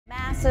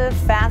massive,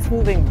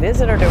 fast-moving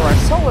visitor to our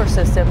solar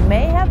system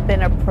may have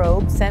been a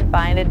probe sent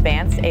by an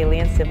advanced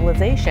alien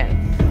civilization.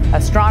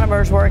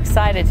 Astronomers were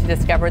excited to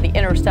discover the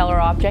interstellar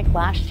object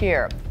last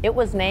year. It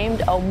was named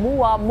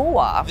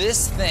Oumuamua.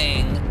 This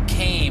thing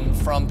came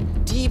from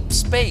deep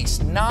space,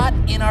 not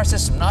in our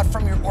system, not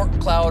from your Oort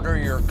cloud or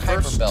your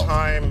Kuiper First belt.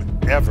 time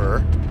ever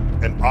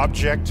an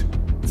object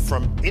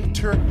from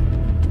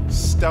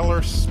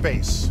interstellar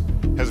space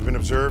has been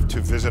observed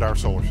to visit our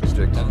solar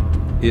system.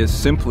 Is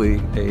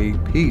simply a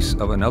piece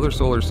of another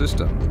solar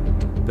system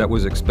that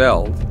was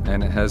expelled,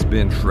 and it has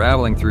been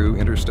traveling through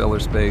interstellar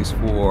space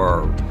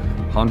for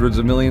hundreds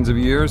of millions of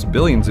years,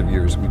 billions of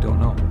years, we don't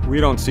know. We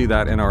don't see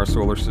that in our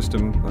solar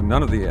system.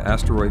 None of the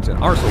asteroids in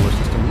our solar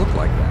system look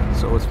like that.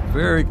 So it's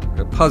very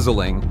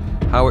puzzling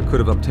how it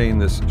could have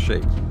obtained this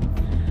shape.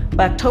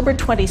 By October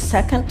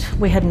 22nd,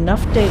 we had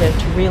enough data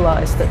to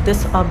realize that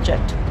this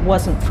object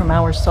wasn't from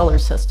our solar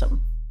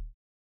system.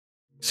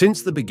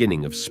 Since the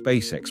beginning of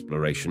space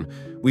exploration,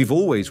 we've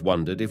always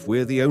wondered if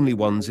we're the only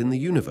ones in the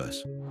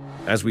universe.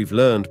 As we've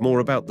learned more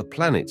about the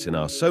planets in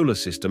our solar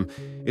system,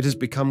 it has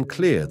become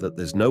clear that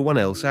there's no one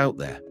else out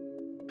there.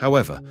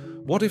 However,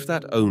 what if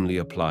that only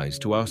applies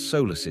to our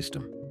solar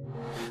system?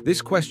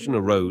 This question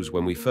arose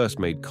when we first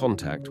made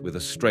contact with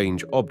a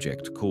strange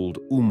object called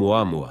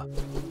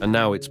Oumuamua, and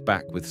now it's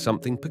back with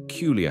something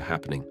peculiar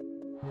happening.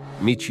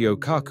 Michio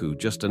Kaku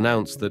just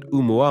announced that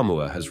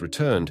Oumuamua has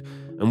returned,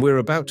 and we're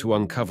about to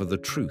uncover the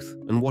truth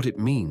and what it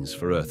means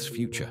for Earth's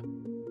future.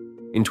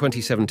 In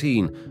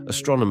 2017,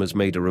 astronomers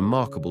made a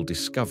remarkable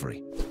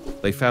discovery.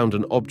 They found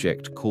an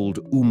object called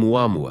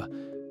Oumuamua,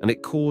 and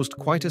it caused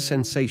quite a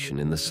sensation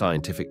in the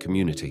scientific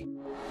community.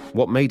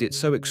 What made it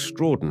so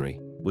extraordinary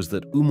was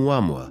that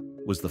Oumuamua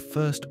was the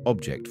first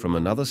object from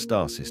another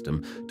star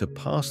system to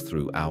pass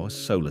through our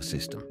solar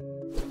system.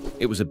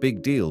 It was a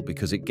big deal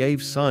because it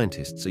gave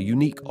scientists a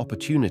unique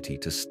opportunity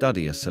to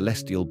study a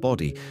celestial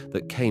body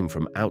that came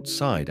from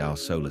outside our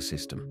solar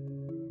system.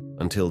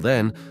 Until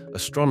then,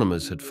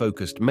 astronomers had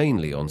focused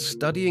mainly on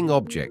studying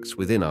objects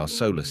within our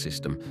solar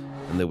system,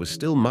 and there was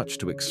still much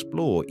to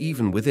explore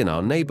even within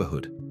our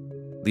neighborhood.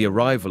 The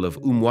arrival of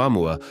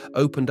Oumuamua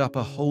opened up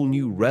a whole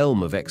new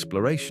realm of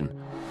exploration,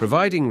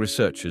 providing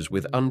researchers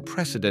with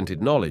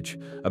unprecedented knowledge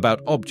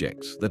about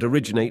objects that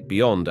originate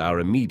beyond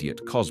our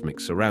immediate cosmic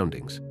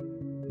surroundings.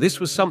 This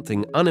was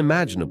something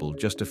unimaginable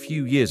just a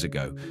few years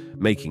ago,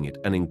 making it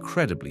an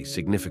incredibly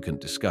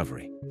significant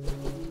discovery.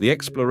 The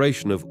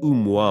exploration of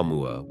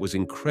Oumuamua was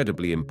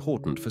incredibly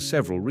important for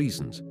several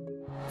reasons.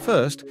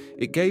 First,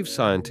 it gave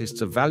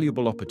scientists a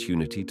valuable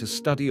opportunity to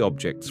study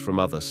objects from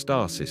other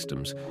star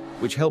systems,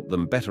 which helped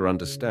them better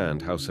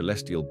understand how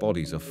celestial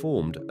bodies are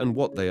formed and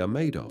what they are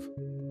made of.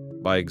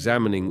 By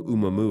examining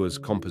Oumuamua's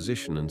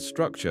composition and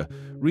structure,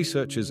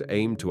 researchers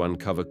aimed to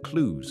uncover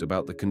clues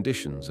about the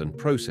conditions and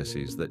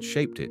processes that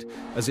shaped it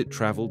as it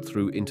traveled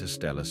through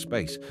interstellar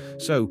space.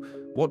 So,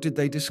 what did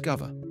they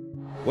discover?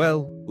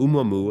 Well,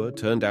 Oumuamua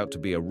turned out to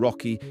be a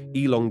rocky,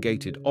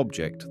 elongated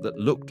object that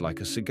looked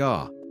like a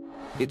cigar.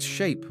 Its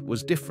shape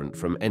was different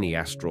from any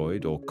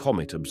asteroid or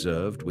comet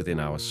observed within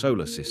our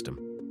solar system.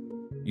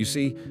 You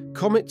see,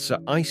 comets are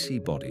icy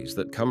bodies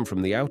that come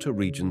from the outer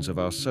regions of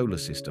our solar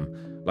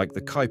system, like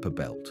the Kuiper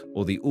belt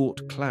or the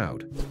Oort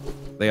cloud.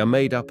 They are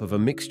made up of a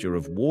mixture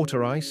of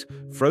water ice,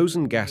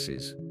 frozen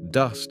gases,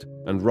 dust,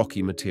 and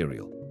rocky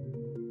material.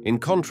 In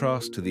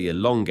contrast to the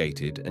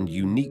elongated and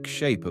unique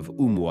shape of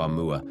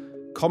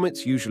Oumuamua,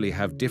 comets usually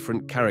have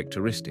different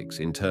characteristics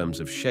in terms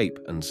of shape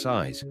and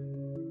size.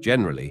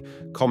 Generally,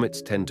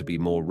 comets tend to be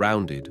more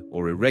rounded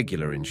or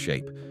irregular in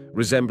shape,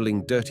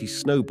 resembling dirty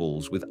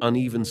snowballs with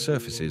uneven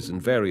surfaces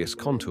and various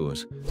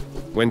contours.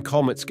 When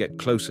comets get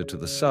closer to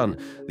the sun,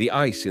 the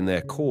ice in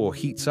their core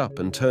heats up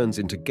and turns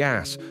into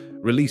gas,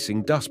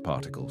 releasing dust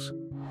particles.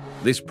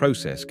 This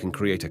process can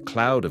create a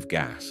cloud of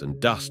gas and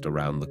dust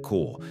around the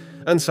core,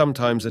 and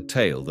sometimes a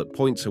tail that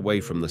points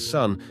away from the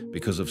sun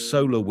because of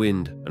solar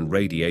wind and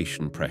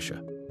radiation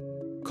pressure.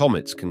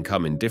 Comets can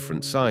come in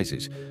different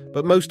sizes,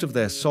 but most of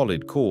their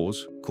solid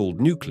cores,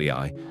 called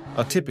nuclei,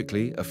 are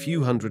typically a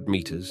few hundred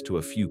meters to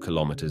a few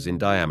kilometers in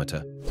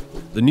diameter.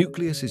 The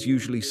nucleus is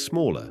usually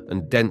smaller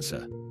and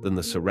denser than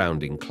the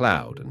surrounding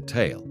cloud and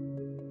tail.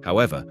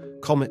 However,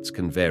 comets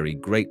can vary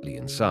greatly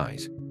in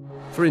size.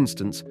 For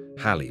instance,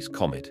 Halley's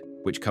Comet,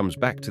 which comes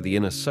back to the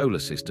inner solar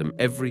system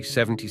every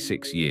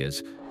 76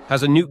 years,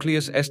 has a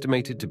nucleus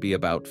estimated to be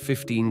about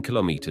 15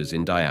 kilometers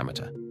in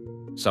diameter.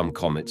 Some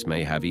comets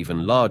may have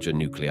even larger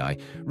nuclei,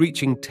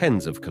 reaching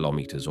tens of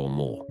kilometers or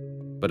more.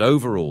 But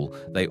overall,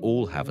 they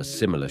all have a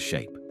similar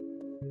shape.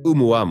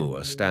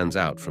 Oumuamua stands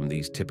out from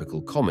these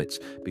typical comets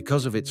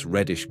because of its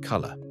reddish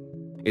color.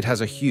 It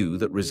has a hue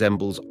that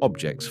resembles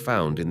objects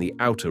found in the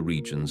outer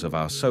regions of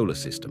our solar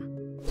system.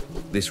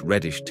 This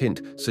reddish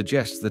tint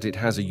suggests that it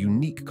has a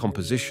unique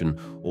composition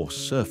or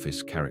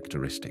surface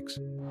characteristics.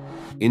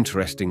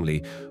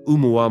 Interestingly,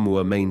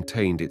 Oumuamua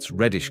maintained its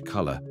reddish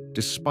color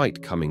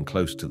despite coming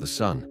close to the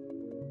sun.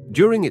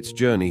 During its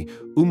journey,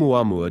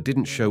 Oumuamua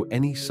didn't show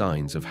any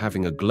signs of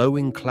having a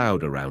glowing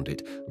cloud around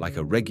it like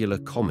a regular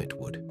comet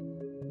would.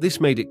 This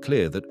made it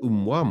clear that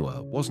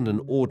Oumuamua wasn't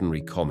an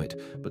ordinary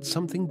comet, but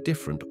something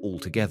different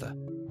altogether.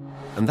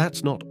 And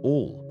that's not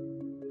all.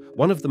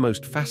 One of the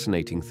most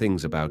fascinating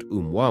things about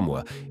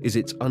Oumuamua is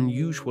its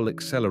unusual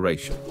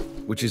acceleration,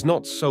 which is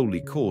not solely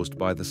caused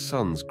by the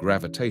sun's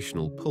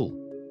gravitational pull.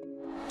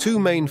 Two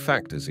main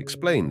factors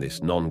explain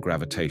this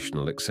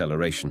non-gravitational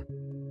acceleration: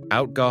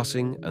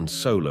 outgassing and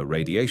solar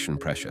radiation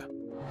pressure.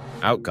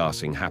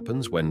 Outgassing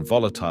happens when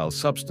volatile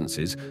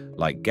substances,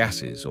 like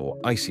gases or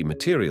icy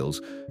materials,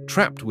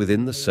 trapped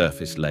within the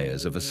surface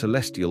layers of a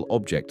celestial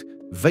object,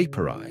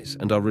 vaporize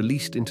and are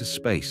released into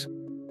space.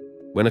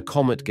 When a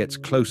comet gets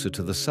closer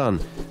to the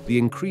sun, the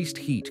increased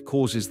heat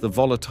causes the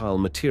volatile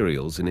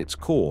materials in its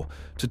core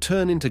to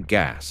turn into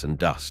gas and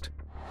dust.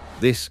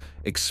 This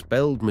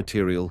expelled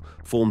material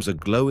forms a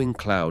glowing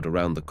cloud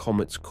around the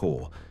comet's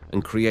core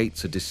and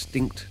creates a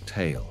distinct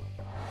tail.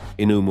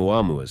 In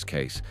Oumuamua's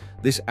case,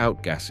 this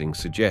outgassing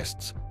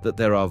suggests that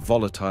there are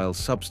volatile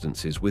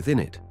substances within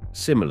it,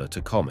 similar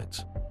to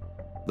comets.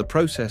 The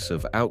process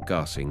of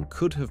outgassing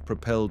could have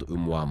propelled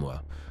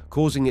Oumuamua,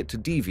 causing it to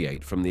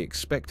deviate from the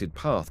expected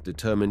path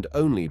determined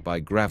only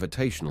by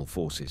gravitational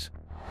forces.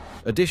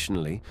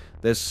 Additionally,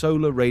 there's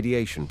solar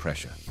radiation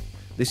pressure.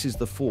 This is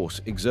the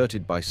force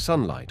exerted by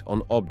sunlight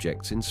on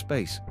objects in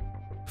space.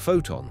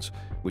 Photons,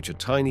 which are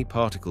tiny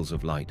particles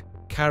of light,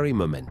 carry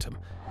momentum,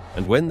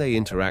 and when they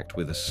interact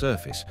with a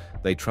surface,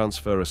 they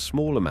transfer a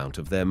small amount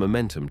of their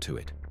momentum to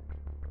it.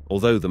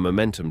 Although the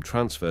momentum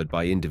transferred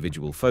by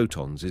individual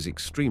photons is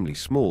extremely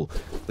small,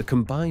 the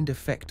combined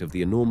effect of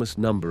the enormous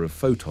number of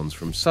photons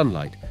from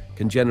sunlight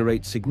can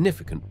generate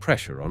significant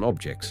pressure on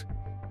objects.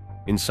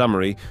 In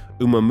summary,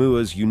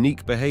 Oumuamua's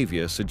unique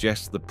behavior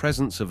suggests the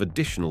presence of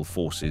additional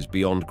forces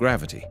beyond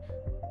gravity.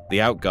 The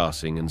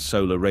outgassing and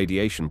solar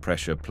radiation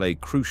pressure play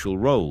crucial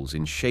roles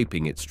in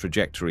shaping its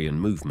trajectory and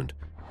movement.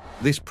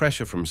 This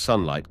pressure from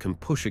sunlight can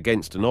push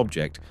against an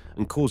object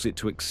and cause it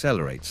to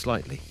accelerate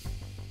slightly.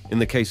 In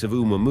the case of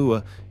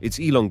Oumuamua, its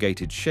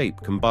elongated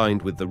shape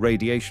combined with the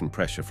radiation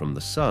pressure from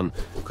the sun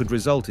could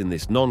result in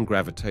this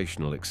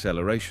non-gravitational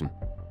acceleration.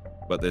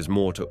 But there's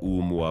more to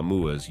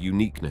Oumuamua's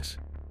uniqueness.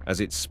 As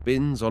it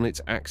spins on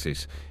its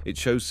axis, it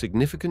shows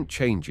significant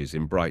changes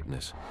in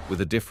brightness,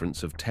 with a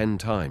difference of 10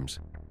 times.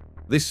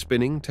 This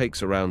spinning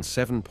takes around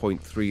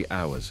 7.3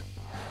 hours.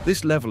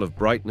 This level of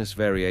brightness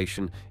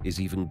variation is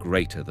even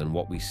greater than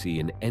what we see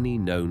in any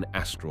known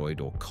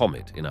asteroid or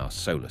comet in our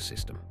solar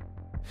system.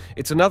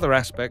 It's another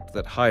aspect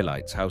that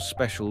highlights how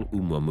special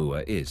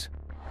Oumuamua is.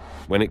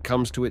 When it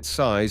comes to its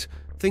size,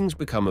 things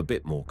become a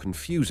bit more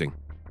confusing.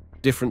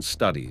 Different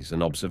studies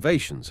and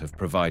observations have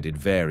provided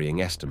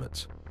varying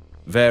estimates.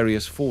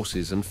 Various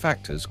forces and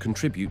factors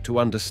contribute to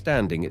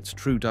understanding its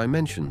true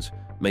dimensions,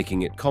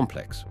 making it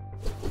complex.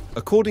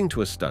 According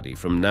to a study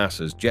from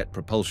NASA's Jet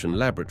Propulsion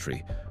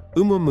Laboratory,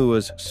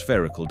 Oumuamua's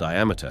spherical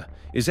diameter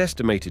is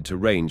estimated to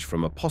range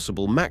from a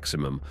possible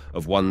maximum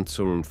of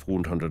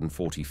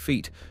 1,440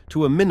 feet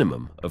to a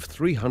minimum of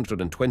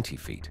 320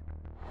 feet.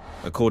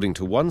 According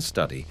to one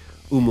study,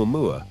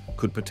 Oumuamua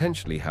could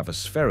potentially have a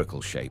spherical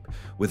shape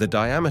with a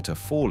diameter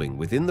falling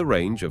within the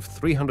range of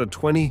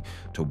 320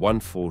 to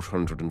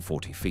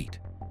 1,440 feet.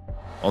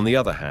 On the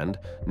other hand,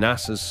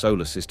 NASA's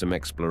solar system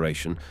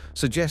exploration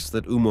suggests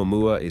that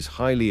Oumuamua is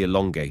highly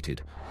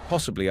elongated,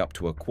 possibly up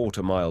to a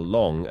quarter-mile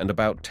long and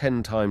about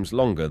 10 times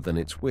longer than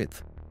its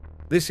width.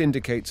 This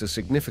indicates a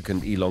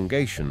significant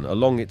elongation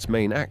along its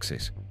main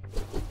axis.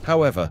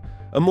 However,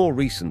 a more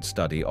recent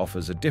study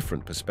offers a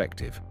different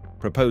perspective,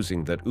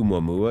 proposing that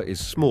Oumuamua is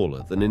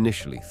smaller than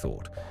initially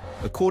thought.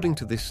 According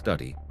to this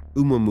study,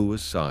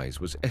 Oumuamua's size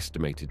was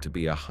estimated to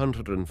be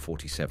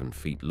 147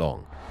 feet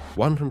long,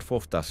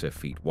 140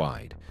 feet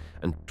wide,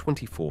 and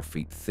 24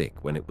 feet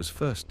thick when it was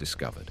first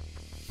discovered.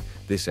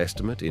 This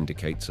estimate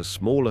indicates a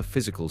smaller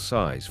physical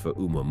size for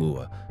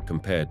Oumuamua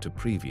compared to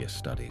previous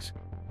studies.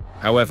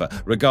 However,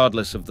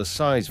 regardless of the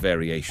size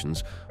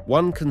variations,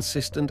 one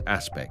consistent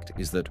aspect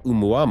is that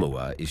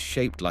Oumuamua is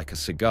shaped like a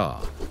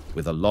cigar,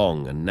 with a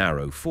long and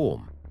narrow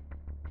form.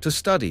 To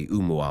study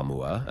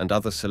Oumuamua and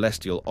other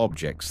celestial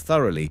objects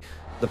thoroughly,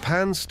 the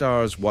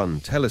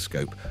Pan-STARRS-1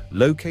 telescope,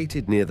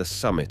 located near the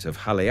summit of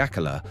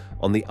Haleakala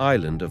on the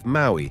island of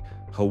Maui,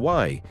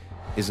 Hawaii,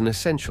 is an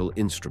essential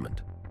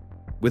instrument.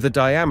 With a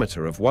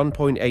diameter of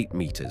 1.8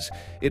 meters,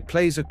 it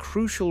plays a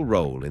crucial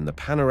role in the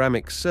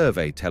Panoramic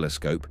Survey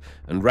Telescope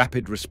and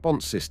Rapid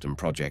Response System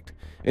project,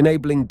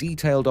 enabling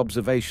detailed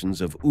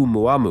observations of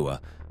Oumuamua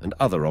and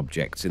other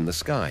objects in the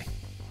sky.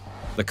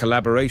 The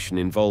collaboration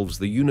involves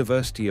the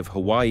University of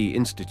Hawaii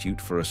Institute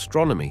for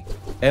Astronomy,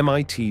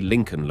 MIT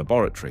Lincoln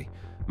Laboratory,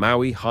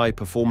 Maui High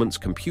Performance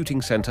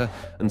Computing Center,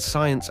 and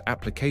Science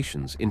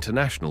Applications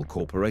International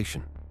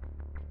Corporation.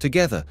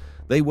 Together,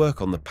 they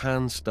work on the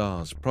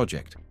Pan-STARRS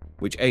project,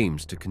 which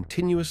aims to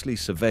continuously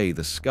survey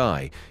the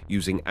sky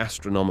using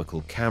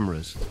astronomical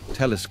cameras,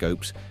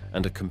 telescopes,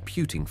 and a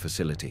computing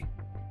facility.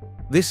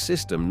 This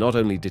system not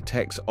only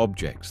detects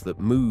objects that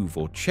move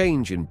or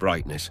change in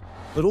brightness,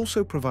 but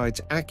also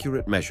provides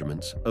accurate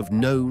measurements of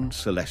known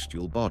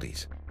celestial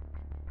bodies.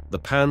 the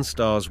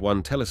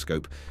Pan-STARRS-1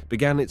 telescope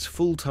began its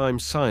full-time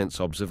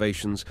science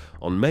observations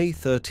on May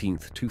 13,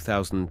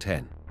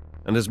 2010,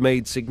 and has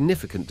made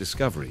significant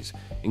discoveries,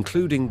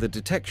 including the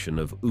detection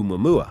of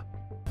Oumuamua.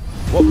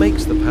 What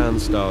makes the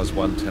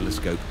Pan-STARRS-1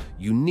 telescope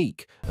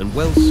unique and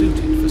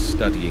well-suited for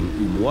studying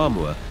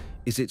Oumuamua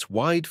is its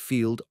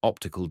wide-field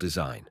optical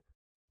design.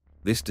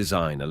 This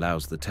design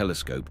allows the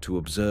telescope to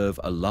observe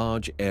a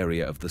large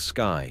area of the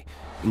sky,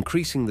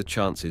 increasing the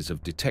chances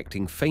of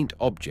detecting faint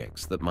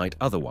objects that might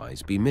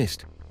otherwise be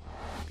missed.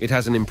 It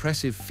has an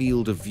impressive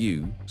field of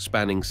view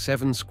spanning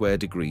 7 square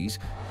degrees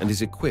and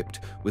is equipped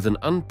with an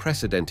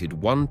unprecedented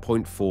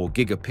 1.4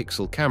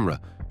 gigapixel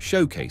camera,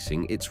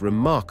 showcasing its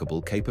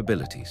remarkable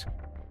capabilities.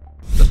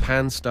 The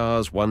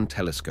Pan-STARRS-1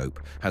 telescope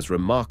has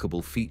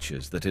remarkable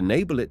features that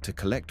enable it to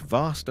collect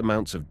vast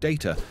amounts of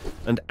data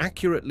and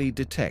accurately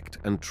detect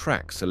and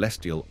track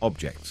celestial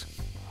objects.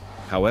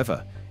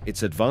 However,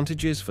 its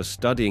advantages for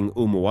studying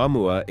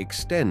Oumuamua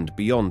extend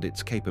beyond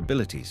its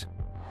capabilities.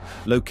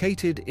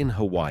 Located in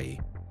Hawaii,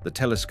 the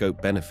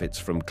telescope benefits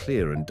from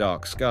clear and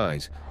dark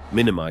skies,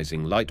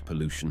 minimizing light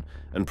pollution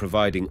and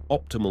providing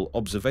optimal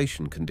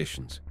observation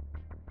conditions.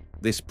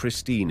 This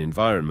pristine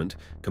environment,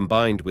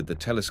 combined with the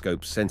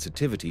telescope's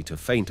sensitivity to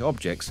faint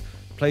objects,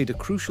 played a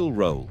crucial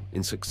role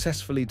in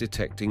successfully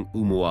detecting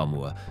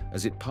Oumuamua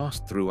as it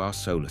passed through our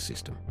solar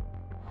system.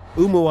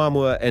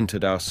 Oumuamua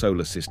entered our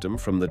solar system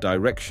from the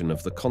direction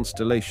of the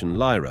constellation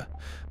Lyra,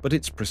 but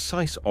its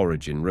precise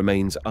origin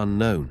remains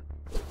unknown.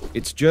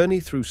 Its journey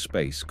through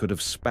space could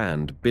have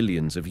spanned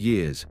billions of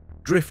years,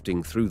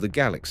 drifting through the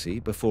galaxy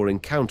before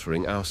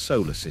encountering our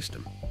solar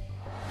system.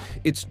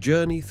 Its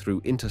journey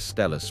through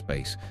interstellar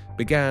space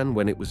began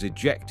when it was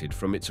ejected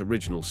from its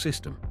original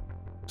system.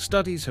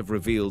 Studies have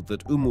revealed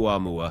that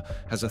Oumuamua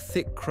has a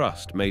thick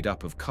crust made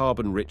up of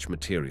carbon-rich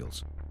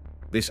materials.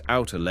 This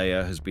outer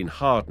layer has been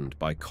hardened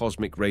by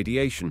cosmic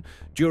radiation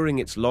during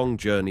its long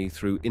journey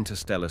through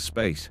interstellar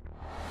space.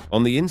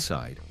 On the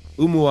inside,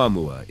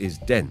 Oumuamua is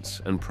dense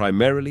and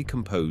primarily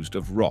composed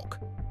of rock,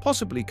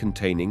 possibly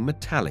containing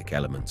metallic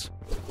elements.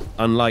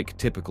 Unlike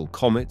typical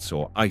comets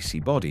or icy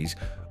bodies,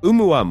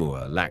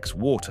 Oumuamua lacks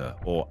water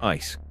or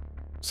ice.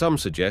 Some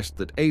suggest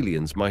that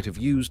aliens might have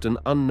used an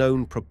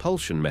unknown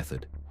propulsion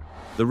method.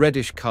 The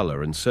reddish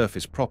color and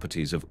surface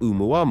properties of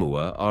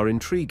Oumuamua are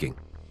intriguing.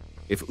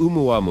 If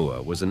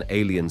Oumuamua was an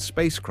alien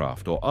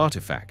spacecraft or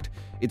artifact,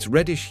 its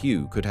reddish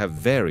hue could have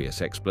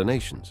various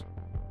explanations.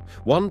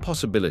 One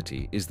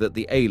possibility is that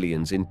the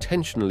aliens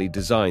intentionally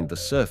designed the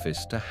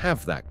surface to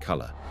have that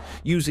color,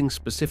 using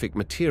specific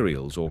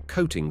materials or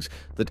coatings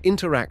that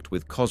interact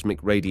with cosmic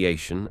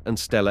radiation and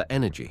stellar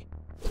energy.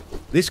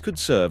 This could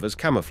serve as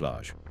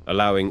camouflage,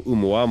 allowing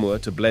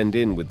Oumuamua to blend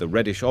in with the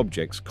reddish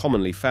objects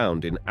commonly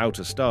found in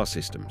outer star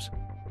systems.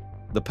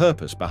 The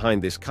purpose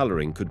behind this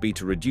coloring could be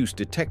to reduce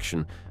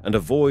detection and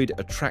avoid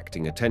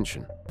attracting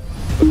attention.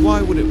 But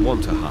why would it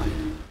want to hide?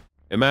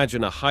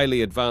 Imagine a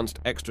highly advanced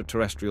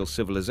extraterrestrial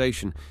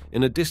civilization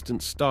in a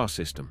distant star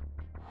system.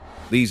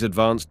 These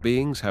advanced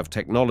beings have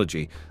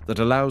technology that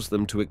allows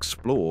them to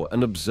explore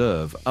and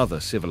observe other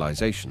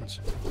civilizations.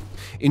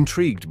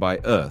 Intrigued by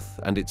Earth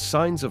and its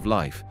signs of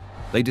life,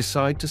 they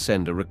decide to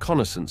send a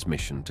reconnaissance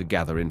mission to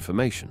gather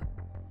information.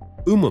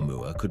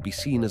 Oumuamua could be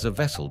seen as a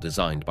vessel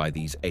designed by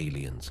these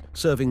aliens,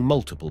 serving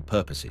multiple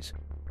purposes.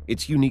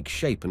 Its unique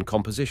shape and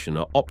composition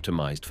are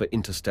optimized for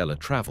interstellar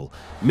travel,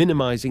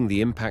 minimizing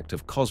the impact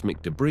of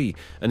cosmic debris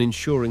and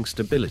ensuring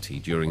stability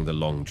during the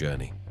long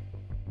journey.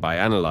 By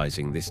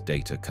analyzing this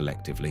data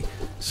collectively,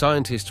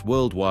 scientists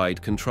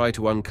worldwide can try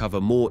to uncover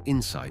more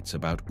insights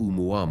about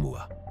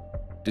Oumuamua.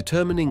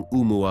 Determining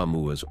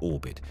Oumuamua's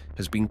orbit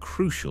has been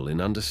crucial in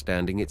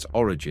understanding its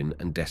origin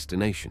and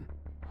destination.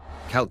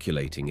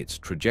 Calculating its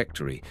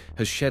trajectory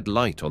has shed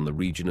light on the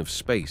region of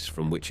space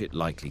from which it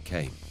likely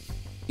came.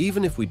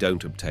 Even if we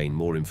don't obtain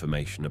more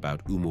information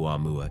about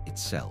Oumuamua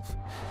itself,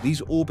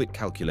 these orbit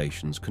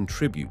calculations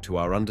contribute to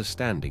our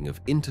understanding of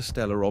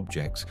interstellar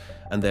objects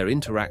and their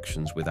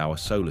interactions with our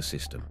solar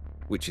system,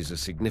 which is a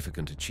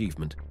significant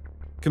achievement.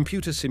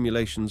 Computer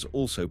simulations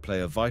also play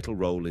a vital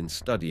role in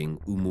studying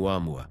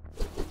Oumuamua.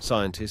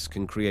 Scientists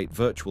can create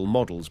virtual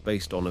models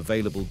based on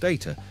available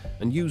data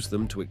and use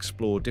them to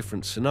explore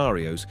different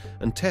scenarios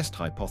and test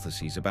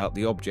hypotheses about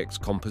the object's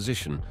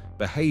composition,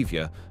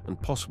 behavior, and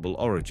possible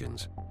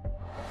origins.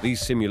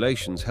 These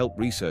simulations help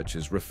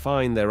researchers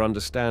refine their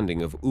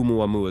understanding of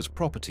Oumuamua's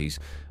properties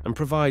and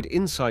provide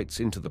insights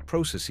into the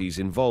processes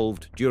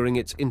involved during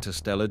its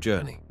interstellar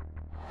journey.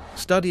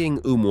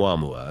 Studying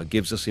Oumuamua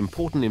gives us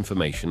important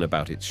information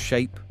about its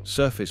shape,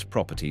 surface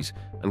properties,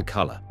 and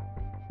color.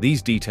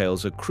 These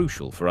details are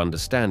crucial for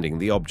understanding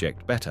the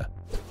object better.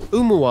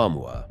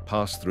 Oumuamua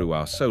passed through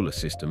our solar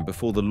system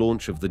before the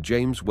launch of the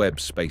James Webb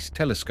Space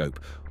Telescope,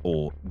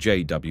 or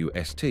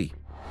JWST.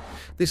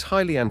 This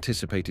highly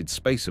anticipated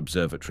space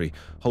observatory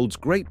holds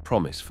great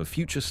promise for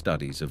future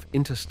studies of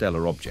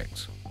interstellar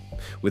objects.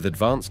 With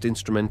advanced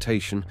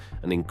instrumentation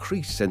and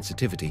increased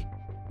sensitivity,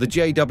 the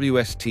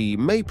JWST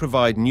may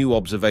provide new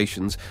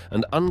observations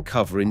and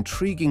uncover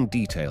intriguing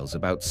details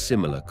about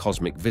similar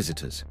cosmic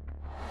visitors.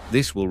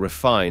 This will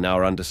refine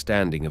our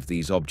understanding of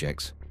these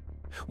objects.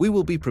 We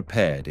will be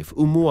prepared if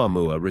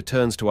Oumuamua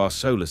returns to our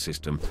solar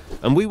system,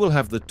 and we will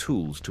have the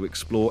tools to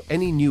explore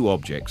any new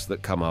objects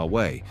that come our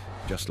way,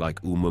 just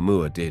like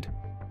Oumuamua did.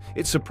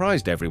 It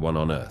surprised everyone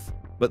on Earth,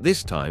 but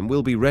this time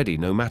we'll be ready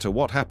no matter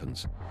what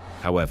happens.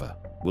 However,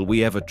 will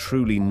we ever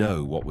truly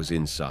know what was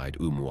inside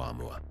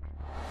Oumuamua?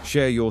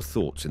 Share your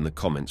thoughts in the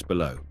comments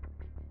below.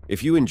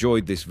 If you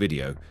enjoyed this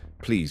video,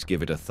 please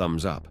give it a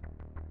thumbs up.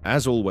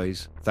 As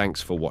always,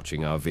 thanks for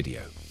watching our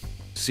video.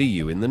 See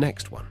you in the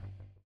next one.